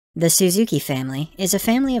The Suzuki family is a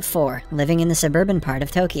family of 4 living in the suburban part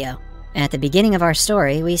of Tokyo. At the beginning of our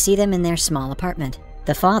story, we see them in their small apartment.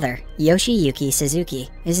 The father, Yoshiyuki Suzuki,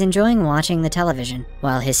 is enjoying watching the television,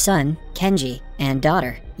 while his son, Kenji, and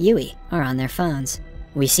daughter, Yui, are on their phones.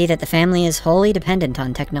 We see that the family is wholly dependent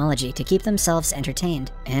on technology to keep themselves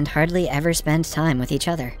entertained, and hardly ever spend time with each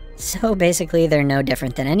other. So basically, they're no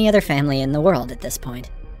different than any other family in the world at this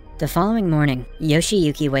point. The following morning,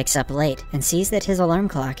 Yoshiyuki wakes up late and sees that his alarm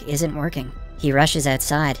clock isn't working. He rushes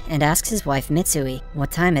outside and asks his wife Mitsui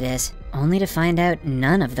what time it is, only to find out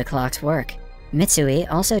none of the clocks work. Mitsui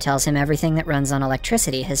also tells him everything that runs on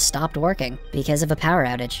electricity has stopped working because of a power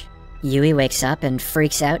outage. Yui wakes up and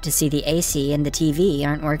freaks out to see the AC and the TV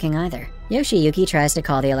aren't working either. Yoshiyuki tries to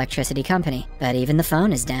call the electricity company, but even the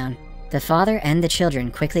phone is down. The father and the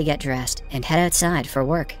children quickly get dressed and head outside for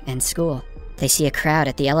work and school. They see a crowd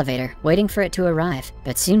at the elevator, waiting for it to arrive,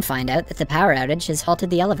 but soon find out that the power outage has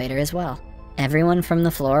halted the elevator as well. Everyone from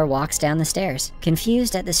the floor walks down the stairs,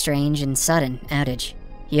 confused at the strange and sudden outage.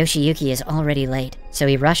 Yoshiyuki is already late, so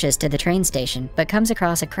he rushes to the train station, but comes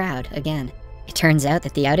across a crowd again. It turns out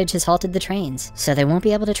that the outage has halted the trains, so they won't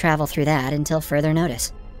be able to travel through that until further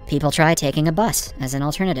notice. People try taking a bus as an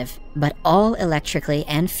alternative, but all electrically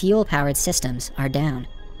and fuel-powered systems are down.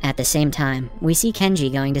 At the same time, we see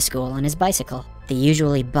Kenji going to school on his bicycle. The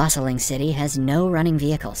usually bustling city has no running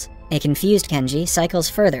vehicles. A confused Kenji cycles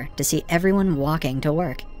further to see everyone walking to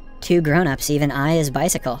work. 2 grown-ups even eye his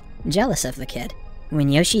bicycle, jealous of the kid. When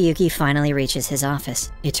Yoshiyuki finally reaches his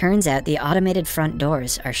office, it turns out the automated front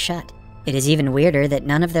doors are shut. It is even weirder that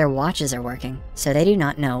none of their watches are working, so they do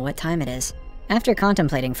not know what time it is. After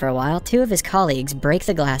contemplating for a while, 2 of his colleagues break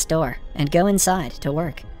the glass door and go inside to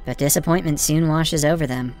work. But disappointment soon washes over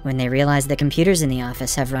them when they realize the computers in the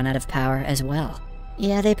office have run out of power as well.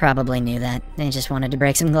 Yeah, they probably knew that. They just wanted to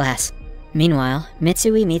break some glass. Meanwhile,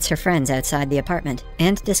 Mitsui meets her friends outside the apartment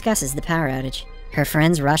and discusses the power outage. Her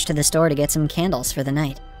friends rush to the store to get some candles for the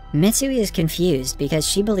night. Mitsui is confused because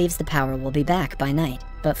she believes the power will be back by night,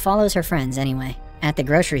 but follows her friends anyway. At the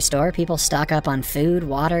grocery store, people stock up on food,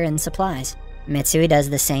 water, and supplies. Mitsui does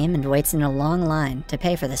the same and waits in a long line to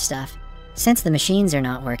pay for the stuff. Since the machines are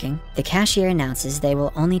not working, the cashier announces they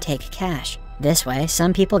will only take cash. This way,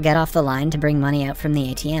 some people get off the line to bring money out from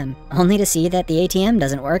the ATM, only to see that the ATM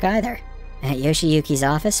doesn't work either. At Yoshiyuki's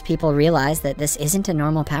office, people realize that this isn't a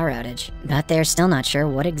normal power outage, but they're still not sure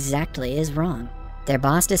what exactly is wrong. Their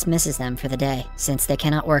boss dismisses them for the day, since they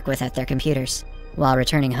cannot work without their computers. While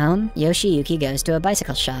returning home, Yoshiyuki goes to a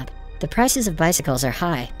bicycle shop. The prices of bicycles are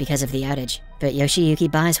high because of the outage, but Yoshiyuki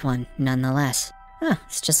buys one nonetheless.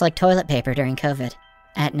 It's just like toilet paper during COVID.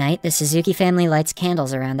 At night, the Suzuki family lights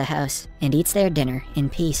candles around the house and eats their dinner in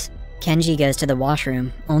peace. Kenji goes to the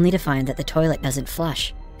washroom, only to find that the toilet doesn't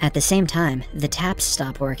flush. At the same time, the taps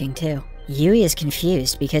stop working too. Yui is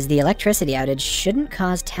confused because the electricity outage shouldn't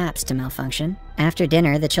cause taps to malfunction. After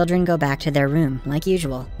dinner, the children go back to their room like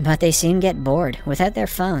usual, but they soon get bored without their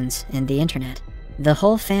phones and the internet. The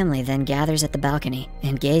whole family then gathers at the balcony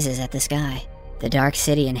and gazes at the sky. The dark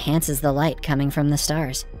city enhances the light coming from the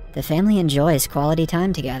stars. The family enjoys quality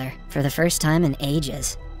time together for the first time in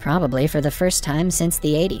ages, probably for the first time since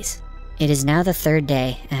the 80s. It is now the 3rd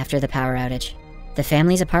day after the power outage. The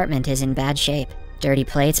family's apartment is in bad shape. Dirty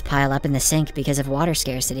plates pile up in the sink because of water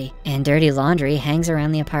scarcity, and dirty laundry hangs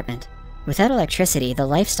around the apartment. Without electricity, the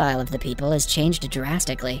lifestyle of the people has changed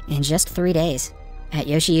drastically in just 3 days. At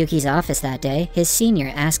Yoshiyuki's office that day, his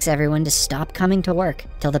senior asks everyone to stop coming to work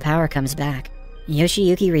till the power comes back.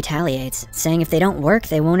 Yoshiyuki retaliates, saying if they don't work,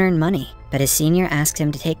 they won't earn money, but his senior asks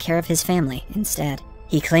him to take care of his family instead.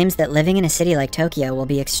 He claims that living in a city like Tokyo will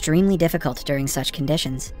be extremely difficult during such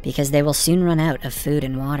conditions, because they will soon run out of food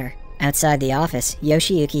and water. Outside the office,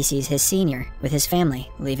 Yoshiyuki sees his senior, with his family,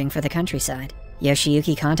 leaving for the countryside.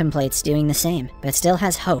 Yoshiyuki contemplates doing the same, but still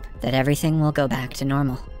has hope that everything will go back to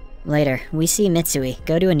normal. Later, we see Mitsui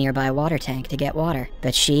go to a nearby water tank to get water,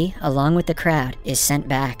 but she, along with the crowd, is sent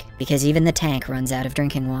back because even the tank runs out of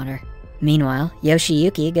drinking water. Meanwhile,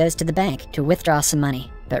 Yoshiyuki goes to the bank to withdraw some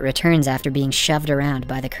money, but returns after being shoved around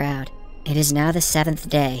by the crowd. It is now the 7th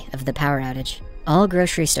day of the power outage. All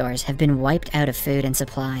grocery stores have been wiped out of food and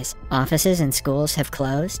supplies, offices and schools have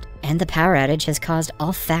closed, and the power outage has caused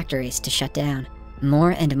all factories to shut down.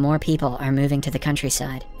 More and more people are moving to the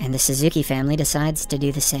countryside, and the Suzuki family decides to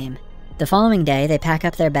do the same. The following day, they pack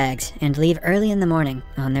up their bags and leave early in the morning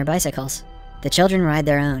on their bicycles. The children ride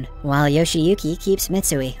their own, while Yoshiyuki keeps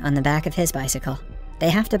Mitsui on the back of his bicycle.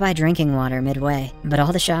 They have to buy drinking water midway, but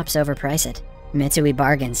all the shops overprice it. Mitsui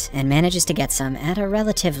bargains and manages to get some at a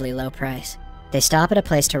relatively low price. They stop at a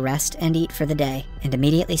place to rest and eat for the day, and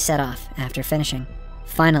immediately set off after finishing.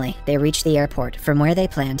 Finally, they reach the airport, from where they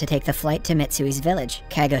plan to take the flight to Mitsui's village,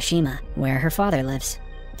 Kagoshima, where her father lives.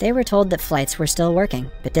 They were told that flights were still working,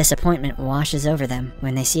 but disappointment washes over them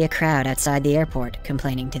when they see a crowd outside the airport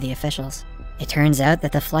complaining to the officials. It turns out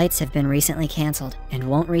that the flights have been recently canceled and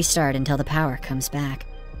won't restart until the power comes back.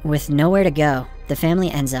 With nowhere to go, the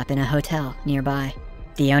family ends up in a hotel nearby.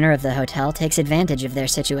 The owner of the hotel takes advantage of their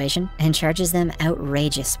situation and charges them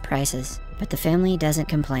outrageous prices, but the family doesn't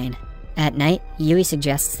complain. At night, Yui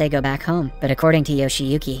suggests they go back home, but according to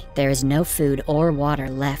Yoshiyuki, there is no food or water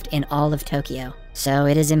left in all of Tokyo, so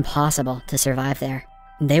it is impossible to survive there.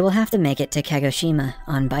 They will have to make it to Kagoshima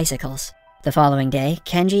on bicycles. The following day,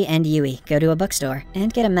 Kenji and Yui go to a bookstore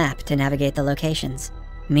and get a map to navigate the locations.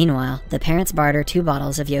 Meanwhile, the parents barter 2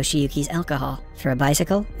 bottles of Yoshiyuki's alcohol for a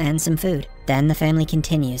bicycle and some food. Then the family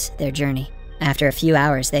continues their journey. After a few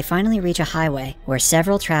hours, they finally reach a highway where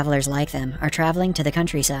several travelers like them are traveling to the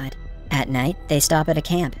countryside. At night, they stop at a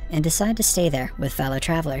camp and decide to stay there with fellow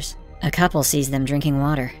travelers. A couple sees them drinking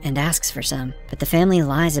water and asks for some, but the family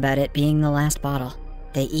lies about it being the last bottle.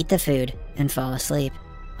 They eat the food and fall asleep.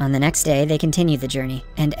 On the next day, they continue the journey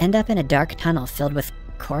and end up in a dark tunnel filled with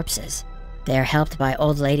corpses. They are helped by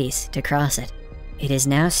old ladies to cross it. It is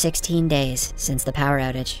now 16 days since the power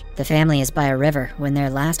outage. The family is by a river when their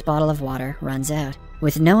last bottle of water runs out.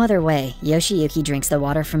 With no other way, Yoshiyuki drinks the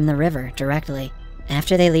water from the river directly.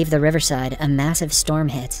 After they leave the riverside, a massive storm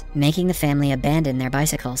hits, making the family abandon their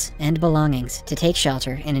bicycles and belongings to take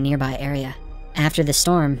shelter in a nearby area. After the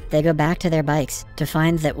storm, they go back to their bikes to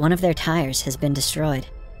find that one of their tires has been destroyed.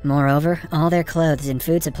 Moreover, all their clothes and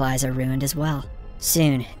food supplies are ruined as well.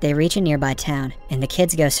 Soon, they reach a nearby town, and the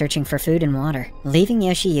kids go searching for food and water, leaving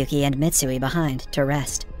Yoshiyuki and Mitsui behind to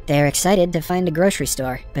rest. They are excited to find a grocery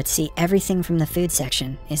store, but see everything from the food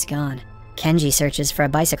section is gone. Kenji searches for a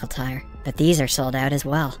bicycle tire, but these are sold out as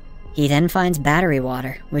well. He then finds battery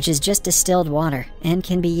water, which is just distilled water and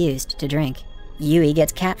can be used to drink. Yui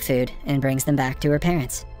gets cat food and brings them back to her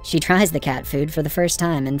parents. She tries the cat food for the first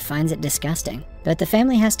time and finds it disgusting, but the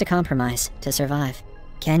family has to compromise to survive.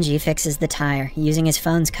 Kenji fixes the tire using his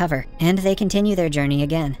phone's cover, and they continue their journey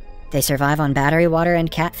again. They survive on battery water and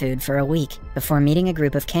cat food for a week before meeting a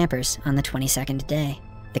group of campers on the 22nd day.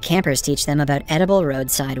 The campers teach them about edible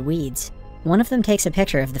roadside weeds. One of them takes a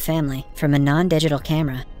picture of the family from a non-digital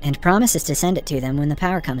camera and promises to send it to them when the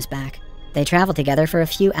power comes back. They travel together for a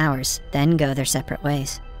few hours, then go their separate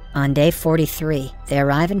ways. On day 43, they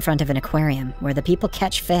arrive in front of an aquarium where the people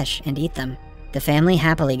catch fish and eat them. The family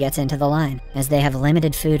happily gets into the line, as they have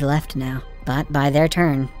limited food left now, but by their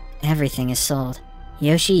turn, everything is sold.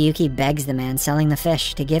 Yoshiyuki begs the man selling the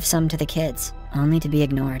fish to give some to the kids, only to be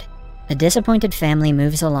ignored. A disappointed family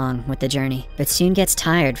moves along with the journey, but soon gets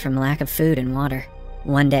tired from lack of food and water.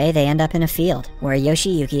 One day, they end up in a field where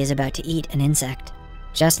Yoshiyuki is about to eat an insect.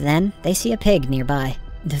 Just then, they see a pig nearby.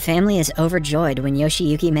 The family is overjoyed when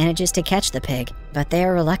Yoshiyuki manages to catch the pig, but they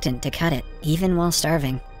are reluctant to cut it, even while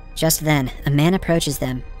starving. Just then, a man approaches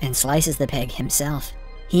them and slices the pig himself.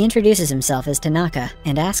 He introduces himself as Tanaka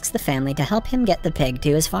and asks the family to help him get the pig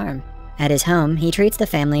to his farm. At his home, he treats the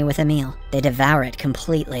family with a meal. They devour it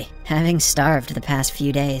completely, having starved the past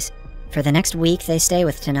few days. For the next week, they stay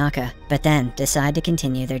with Tanaka, but then decide to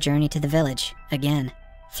continue their journey to the village again.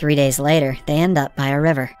 3 days later, they end up by a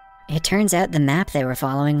river. It turns out the map they were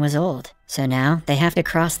following was old, so now they have to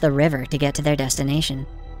cross the river to get to their destination.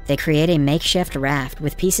 They create a makeshift raft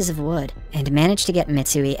with pieces of wood and manage to get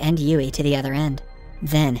Mitsui and Yui to the other end.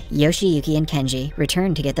 Then, Yoshiyuki and Kenji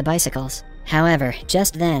return to get the bicycles. However,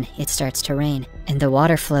 just then, it starts to rain, and the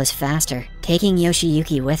water flows faster, taking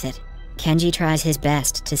Yoshiyuki with it. Kenji tries his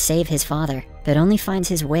best to save his father, but only finds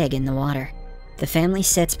his wig in the water. The family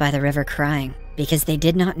sits by the river crying, because they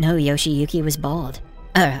did not know Yoshiyuki was bald.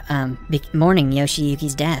 Mourning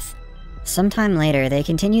Yoshiyuki's death. Sometime later, they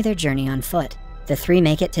continue their journey on foot. The 3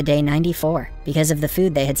 make it to day 94, because of the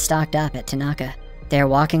food they had stocked up at Tanaka. They are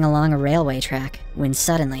walking along a railway track, when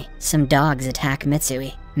suddenly, some dogs attack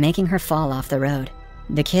Mitsui, making her fall off the road.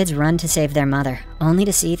 The kids run to save their mother, only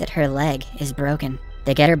to see that her leg is broken.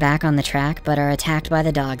 They get her back on the track, but are attacked by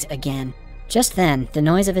the dogs again. Just then, the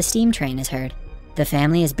noise of a steam train is heard. The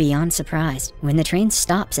family is beyond surprised when the train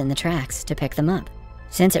stops in the tracks to pick them up.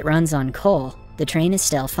 Since it runs on coal, the train is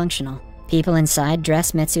still functional. People inside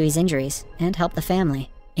dress Mitsui's injuries and help the family.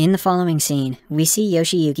 In the following scene, we see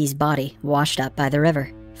Yoshiyuki's body washed up by the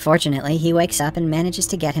river. Fortunately, he wakes up and manages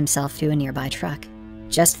to get himself to a nearby truck.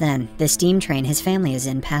 Just then, the steam train his family is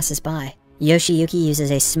in passes by. Yoshiyuki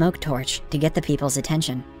uses a smoke torch to get the people's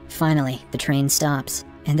attention. Finally, the train stops,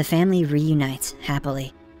 and the family reunites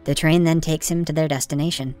happily. The train then takes him to their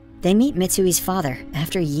destination. They meet Mitsui's father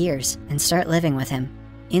after years and start living with him.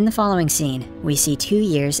 In the following scene, we see 2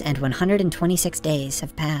 years and 126 days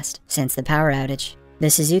have passed since the power outage. The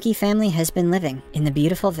Suzuki family has been living in the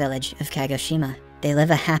beautiful village of Kagoshima. They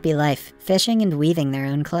live a happy life, fishing and weaving their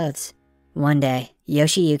own clothes. One day,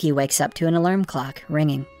 Yoshiyuki wakes up to an alarm clock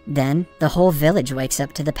ringing. Then, the whole village wakes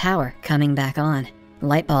up to the power coming back on.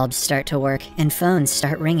 Light bulbs start to work and phones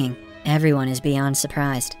start ringing. Everyone is beyond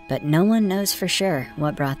surprised, but no one knows for sure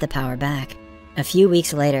what brought the power back. A few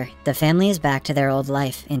weeks later, the family is back to their old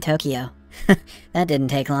life in Tokyo. That didn't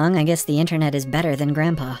take long. I guess the internet is better than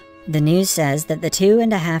Grandpa. The news says that the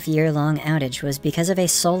 2.5-year-long outage was because of a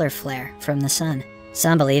solar flare from the sun.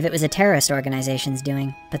 Some believe it was a terrorist organization's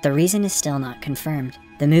doing, but the reason is still not confirmed.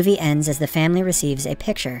 The movie ends as the family receives a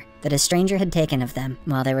picture that a stranger had taken of them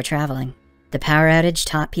while they were traveling. The power outage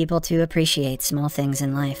taught people to appreciate small things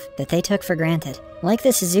in life that they took for granted. Like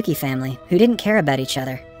the Suzuki family, who didn't care about each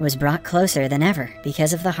other, was brought closer than ever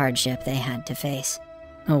because of the hardship they had to face.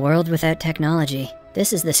 A world without technology.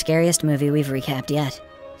 This is the scariest movie we've recapped yet.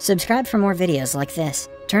 Subscribe for more videos like this,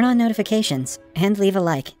 turn on notifications, and leave a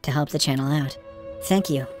like to help the channel out. Thank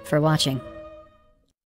you for watching.